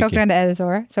 Ik kijk ook naar de edit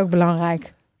hoor. Dat is ook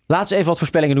belangrijk. Laten we even wat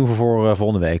voorspellingen doen voor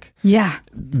volgende week. Ja.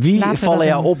 Wie vallen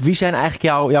jou op? Wie zijn eigenlijk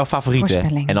jouw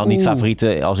favorieten? En dan niet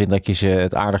favorieten als in dat je ze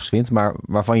het aardigst vindt, maar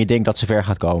waarvan je denkt dat ze ver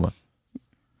gaat komen.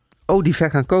 Oh, die ver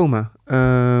gaan komen.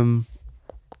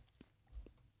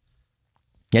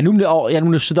 Jij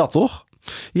noemde ze dat, toch?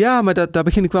 Ja, maar daar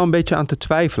begin ik wel een beetje aan te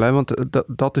twijfelen. Want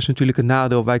dat is natuurlijk een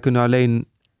nadeel. Wij kunnen alleen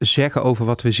zeggen over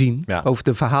wat we zien. Ja. Over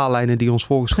de verhaallijnen die ons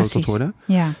voorgeschoteld worden.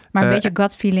 Ja, maar een beetje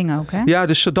gut feeling ook, hè? Ja,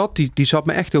 dus die zat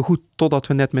me echt heel goed. Totdat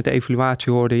we net met de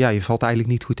evaluatie hoorden. Ja, je valt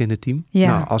eigenlijk niet goed in het team.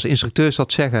 Ja. Nou, als instructeurs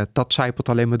dat zeggen, dat zijpelt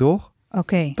alleen maar door.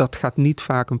 Oké. Dat gaat niet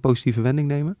vaak een positieve wending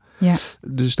nemen. Ja.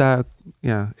 Dus daar,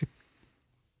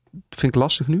 vind ik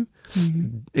lastig nu.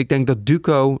 Mm-hmm. Ik denk dat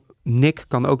Duco, Nick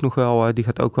kan ook nog wel, die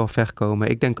gaat ook wel ver komen.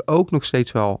 Ik denk ook nog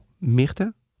steeds wel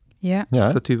Mirte. Ja.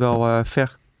 Dat hij wel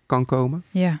ver kan komen.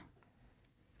 Ja.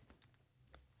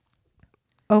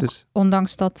 Ook dus,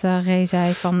 ondanks dat Ray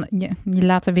zei van je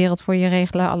laat de wereld voor je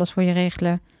regelen, alles voor je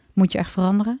regelen, moet je echt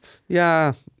veranderen?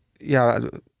 Ja.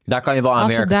 Daar kan je wel aan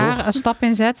werken, toch? Als je daar een stap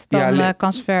in zet, dan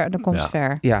kan ze ver, dan komt ze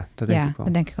ver. Ja, dat denk ik wel.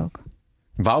 Dat denk ik ook.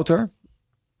 Wouter?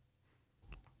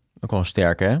 Ook wel een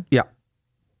sterke, hè? Ja.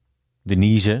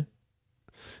 Denise?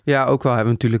 Ja, ook wel.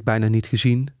 Hebben we natuurlijk bijna niet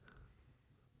gezien.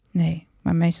 Nee,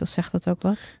 maar meestal zegt dat ook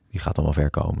wat. Die gaat dan wel ver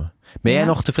komen. Ben jij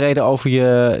nog tevreden over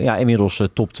je inmiddels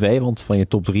top 2? Want van je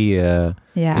top 3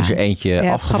 is er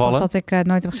eentje afgevallen. Dat ik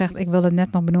nooit heb gezegd, ik wilde het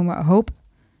net nog benoemen. Hoop,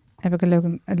 heb ik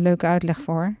een leuke uitleg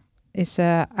voor. Is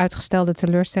uitgestelde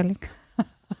teleurstelling.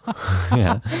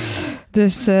 Ja.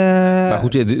 Dus, maar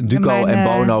goed, Duco en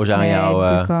Bono zijn jou...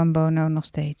 Duco en Bono nog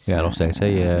steeds. Ja, nog steeds.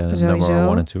 Number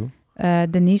 1 en 2.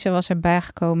 Denise was erbij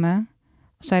gekomen.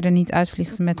 Als zij er niet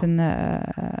uitvliegt met een...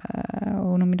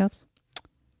 hoe noem je dat?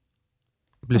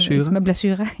 Blessure? Met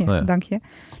blessure, dank je.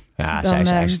 Ja,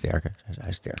 zij is sterker.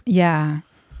 Ja.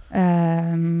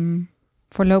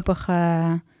 Voorlopig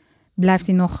Blijft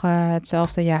hij nog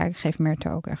hetzelfde? Ja, ik geef Meerte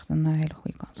ook echt een hele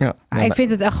goede kans. Ja. Ik vind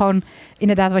het echt gewoon,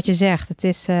 inderdaad wat je zegt. Het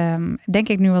is denk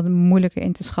ik nu wat moeilijker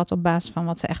in te schatten op basis van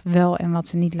wat ze echt wel en wat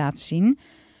ze niet laten zien.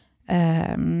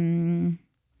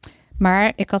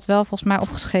 Maar ik had wel volgens mij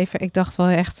opgeschreven, ik dacht wel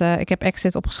echt, ik heb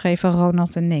exit opgeschreven,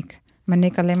 Ronald en Nick. Maar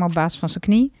Nick alleen maar op basis van zijn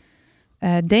knie.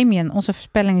 Damien, onze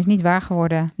voorspelling is niet waar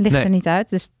geworden. Ligt er niet uit,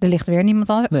 dus er ligt weer niemand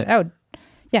anders. Nee. Oh,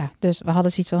 ja, dus we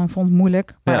hadden zoiets van, vond het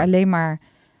moeilijk. Maar alleen maar...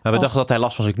 Maar we dachten dat hij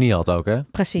last van zijn knie had ook, hè?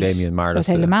 Precies. Damien, maar dat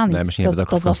helemaal niet. Nee, misschien hebben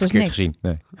we het ook verkeerd gezien.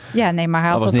 Nee. Ja, nee, maar hij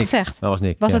had dat het gezegd. Dat was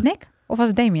Nick. Was het Nick? Of was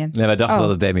het Damien? Nee, wij dachten dat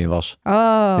het Damien was. Oh,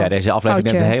 ja, deze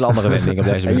aflevering neemt een hele andere wending op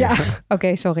deze manier. Ja,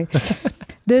 oké, sorry.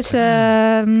 Dus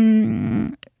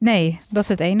nee, dat is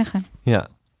het enige. Ja.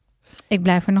 Ik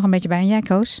blijf er nog een beetje bij. En jij,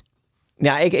 Koos?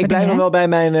 Ja, ik blijf nog wel bij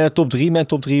mijn top 3. Mijn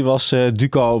top 3 was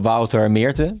Duco, Wouter,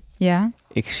 Meerte. Ja.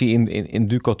 Ik zie in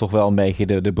Duco toch wel een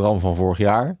beetje de Bram van vorig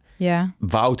jaar. Ja.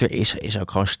 Wouter is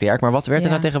ook gewoon sterk. Maar wat werd er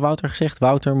nou tegen Wouter gezegd?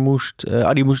 Wouter moest,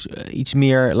 die moest iets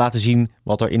meer laten zien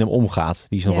wat er in hem omgaat.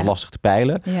 Die is nog wel lastig te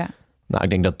peilen. Ja. Nou, ik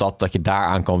denk dat je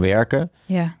daaraan kan werken.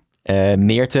 Ja.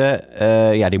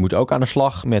 Meerte, die moet ook aan de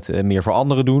slag met meer voor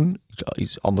anderen doen.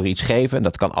 Anderen iets geven. En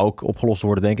dat kan ook opgelost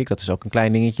worden, denk ik. Dat is ook een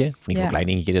klein dingetje. Of niet een klein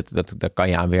dingetje, daar kan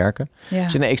je aan werken. Ja.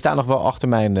 Dus nee, ik sta nog wel achter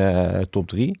mijn top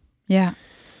 3. Ja,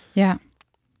 ja.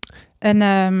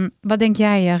 En wat denk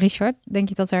jij, Richard? Denk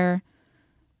je dat er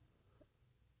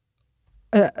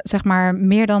zeg maar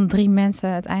meer dan 3 mensen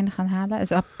het einde gaan halen?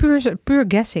 Het is puur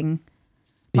guessing.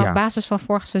 Maar op basis van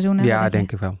vorig seizoen? Ja,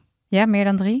 denk ik wel. Ja, meer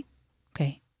dan 3?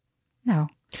 Oké. Nou,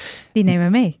 die nemen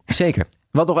we mee. Zeker.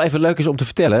 Wat nog even leuk is om te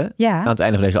vertellen aan het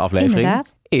einde van deze aflevering...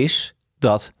 Inderdaad. Is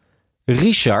dat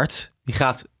Richard, die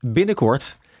gaat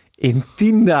binnenkort in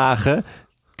 10 dagen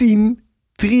 10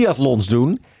 triathlons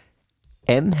doen.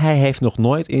 En hij heeft nog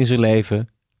nooit in zijn leven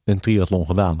een triathlon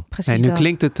gedaan. Precies. Nee, nu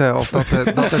klinkt het of dat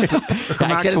het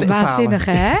gemaakt is om te waanzinnig,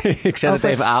 hè? Ik zet het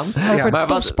even aan. Maar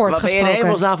wat ben je in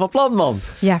hemelsnaam van plan, man?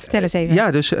 Ja, vertel eens even.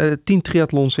 Ja, dus 10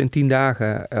 triathlons in 10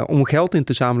 dagen. Om geld in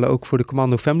te zamelen ook voor de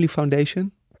Commando Family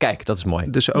Foundation. Kijk, dat is mooi.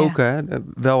 Dus ook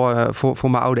wel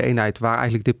voor mijn oude eenheid waar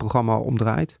eigenlijk dit programma om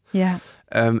draait. Ja.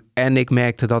 En ik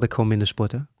merkte dat ik gewoon minder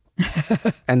sportte.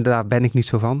 En daar ben ik niet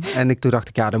zo van. En toen dacht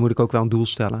ik, dan moet ik ook wel een doel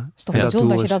stellen. Het is toch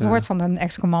bijzonder dat je dat hoort van een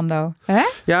ex-commando. Hè?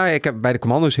 Ja, ik heb bij de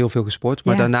commando's heel veel gesport.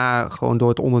 Maar daarna gewoon door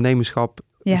het ondernemerschap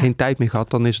geen tijd meer gehad.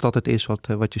 Dan is dat het is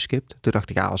wat je skipt. Toen dacht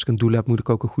ik, als ik een doel heb, moet ik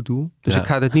ook een goed doel. Dus ik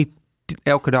ga het niet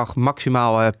elke dag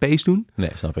maximaal pace doen.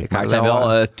 Nee, snap ik. Maar het zijn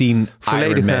wel 10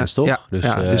 Ironmans, toch?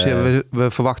 Ja, dus we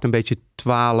verwachten een beetje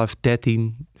 12,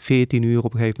 13, 14 uur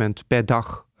op een gegeven moment per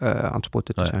dag aan het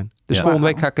sporten te zijn. Dus volgende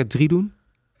week ga ik het 3 doen.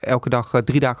 Elke dag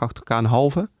 3 dagen achter elkaar een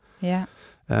halve. Ja.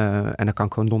 En dan kan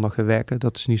ik gewoon donderdag weer werken.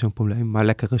 Dat is niet zo'n probleem. Maar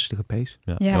lekker rustige pace.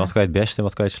 Ja. Ja. En wat kan je het beste en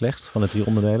wat kan je het slechtst van de 3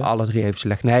 onderdelen? Alle 3 even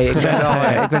slecht. Nee, ik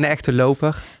ben een echte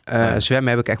loper. Zwemmen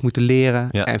heb ik echt moeten leren.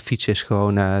 Ja. En fietsen is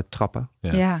gewoon trappen.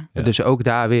 Ja. Dus ook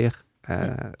daar weer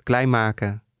klein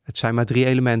maken. Het zijn maar 3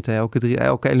 elementen.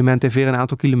 Elke element heeft weer een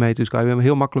aantal kilometers. Kan je hem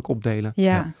heel makkelijk opdelen.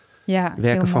 Ja.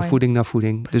 Werken van voeding naar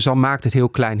voeding. Dus dan maakt het heel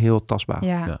klein, heel tastbaar.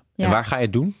 Ja. En waar ga je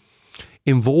het doen?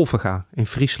 In Wolvenga, in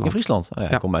Friesland. In Friesland?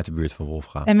 Ik kom uit de buurt van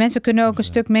Wolvenga. En mensen kunnen ook een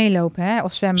stuk meelopen, hè?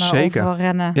 Of zwemmen, Zeker. of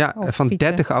rennen. Ja, of van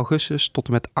fietsen. 30 augustus tot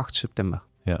en met 8 september.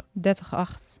 Ja.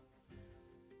 30/8.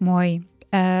 Mooi.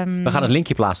 We gaan het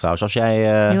linkje plaatsen trouwens. Als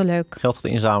jij heel leuk. geld gaat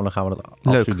inzamelen, gaan we dat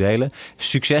absoluut delen.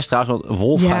 Succes trouwens, want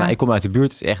Wolfga, ik kom uit de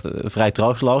buurt. Het is echt vrij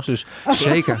troosteloos. Dus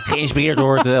zeker. Geïnspireerd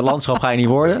door het landschap ga je niet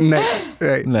worden. Nee.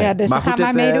 Ja, dus maar goed,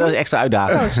 gaan wij meedoen. Dat is extra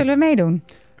uitdaging. Oh, zullen we meedoen?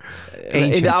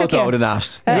 Eentje. In de auto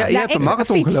ernaast. Je hebt een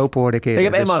marathon gelopen, hoorde ik eerder. Ik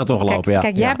heb 1 marathon gelopen,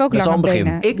 Kijk, jij hebt ook lange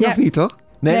benen. Ik nog niet, hoor.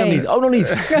 Nee, nog niet. Ook nog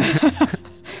niet.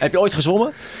 Heb je ooit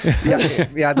gezwommen?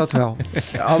 Ja, dat wel.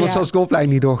 Anders was het goalplein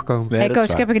niet doorgekomen. Nee,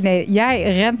 Koos,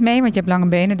 jij rent mee, want je hebt lange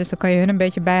benen. Dus dan kan je hun een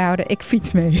beetje bijhouden. Ik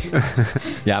fiets mee.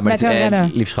 Ja, maar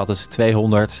lief schat, het is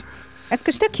 200.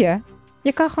 Een stukje.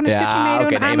 Je kan gewoon een stukje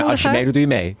meedoen. Okay, maar als je meedoet, doe je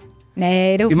mee.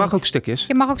 Nee, dat je mag ook stukjes.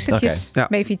 Je mag ook stukjes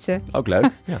mee fietsen. Ook leuk.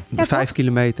 Ja. 5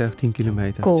 kilometer, 10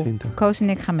 kilometer, cool. 20. Koos en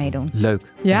ik gaan meedoen.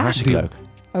 Leuk. Ja? Hartstikke leuk.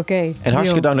 Oké. En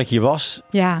hartstikke dank dat je hier was.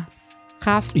 Ja,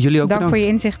 gaaf. Jullie ook dank voor je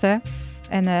inzichten.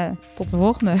 En tot de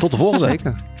volgende. Tot de volgende.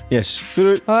 Zeker. Yes.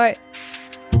 Doei. Hoi.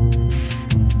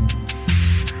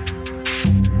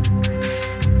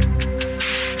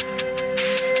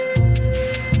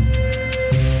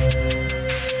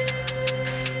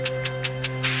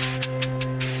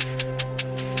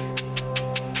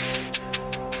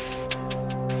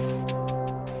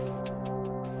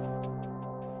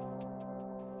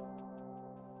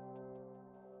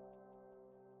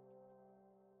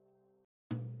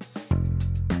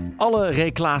 alle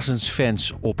Ray Klaasens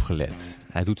fans opgelet.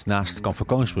 Hij doet naast Kamp van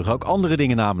Koningsbrugge ook andere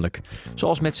dingen namelijk.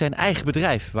 Zoals met zijn eigen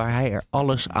bedrijf, waar hij er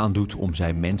alles aan doet om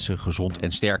zijn mensen gezond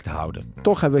en sterk te houden.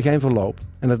 Toch hebben we geen verloop.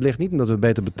 En dat ligt niet omdat we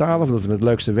beter betalen of omdat we het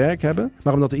leukste werk hebben,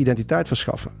 maar omdat we identiteit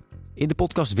verschaffen. In de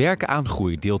podcast Werken aan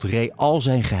Groei deelt Ray al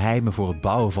zijn geheimen voor het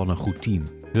bouwen van een goed team.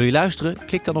 Wil je luisteren?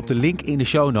 Klik dan op de link in de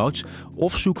show notes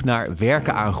of zoek naar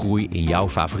Werken aan Groei in jouw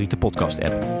favoriete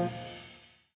podcast-app.